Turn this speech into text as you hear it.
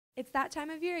It's that time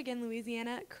of year again,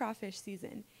 Louisiana, crawfish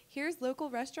season. Here's local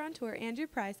restaurateur Andrew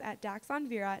Price at Dax on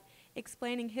Verot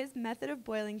explaining his method of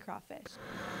boiling crawfish.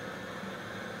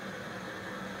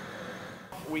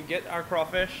 We get our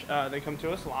crawfish, they come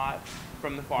to us live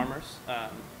from the farmers.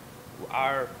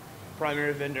 Our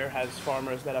primary vendor has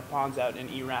farmers that have ponds out in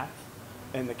Iraq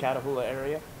in the Catahoula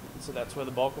area, so that's where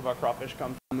the bulk of our crawfish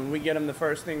come from. When we get them, the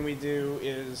first thing we do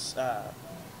is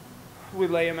we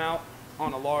lay them out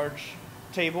on a large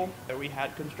table that we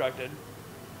had constructed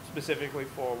specifically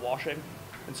for washing,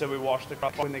 and so we wash the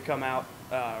crawfish. When they come out,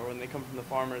 or when they come from the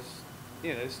farmers,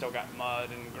 you know, they still got mud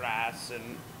and grass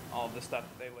and all the stuff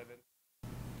that they live in.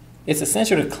 It's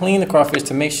essential to clean the crawfish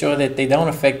to make sure that they don't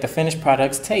affect the finished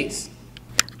product's taste.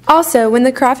 Also, when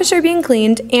the crawfish are being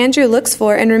cleaned, Andrew looks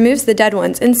for and removes the dead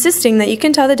ones, insisting that you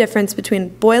can tell the difference between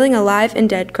boiling a live and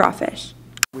dead crawfish.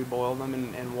 We boil them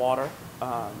in water.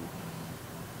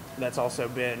 That's also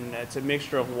it's a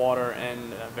mixture of water and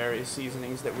various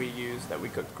seasonings that we use that we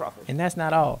cook the crawfish. And that's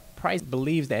not all. Price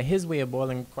believes that his way of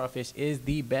boiling crawfish is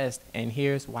the best, and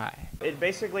here's why. It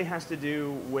basically has to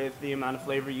do with the amount of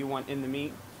flavor you want in the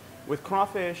meat. With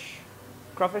crawfish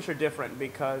are different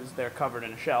because they're covered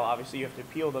in a shell. Obviously, you have to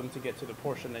peel them to get to the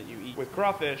portion that you eat. With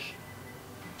crawfish,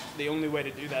 the only way to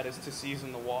do that is to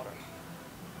season the water.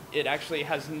 It actually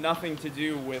has nothing to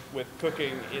do with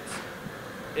cooking.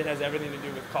 It has everything to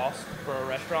do with cost for a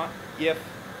restaurant. If,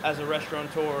 as a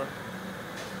restaurateur,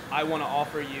 I want to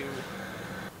offer you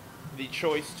the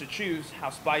choice to choose how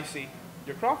spicy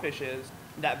your crawfish is,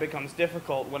 that becomes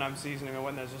difficult when I'm seasoning or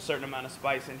when there's a certain amount of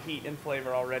spice and heat and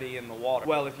flavor already in the water.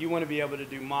 Well, if you want to be able to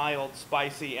do mild,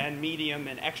 spicy, and medium,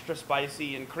 and extra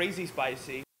spicy, and crazy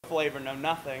spicy, flavor, no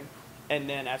nothing, and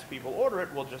then as people order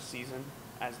it, we'll just season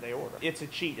as they order. It's a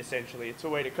cheat, essentially. It's a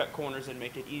way to cut corners and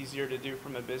make it easier to do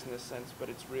from a business sense, but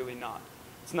it's really not.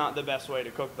 It's not the best way to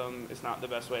cook them. It's not the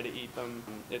best way to eat them.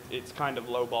 It's kind of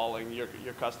lowballing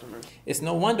your customers. It's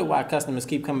no wonder why customers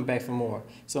keep coming back for more.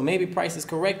 So maybe Price is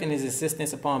correct in his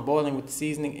insistence upon boiling with the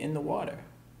seasoning in the water.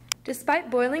 Despite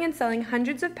boiling and selling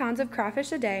hundreds of pounds of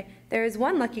crawfish a day, there is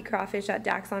one lucky crawfish at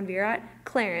Dax on Verot,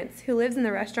 Clarence, who lives in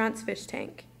the restaurant's fish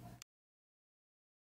tank.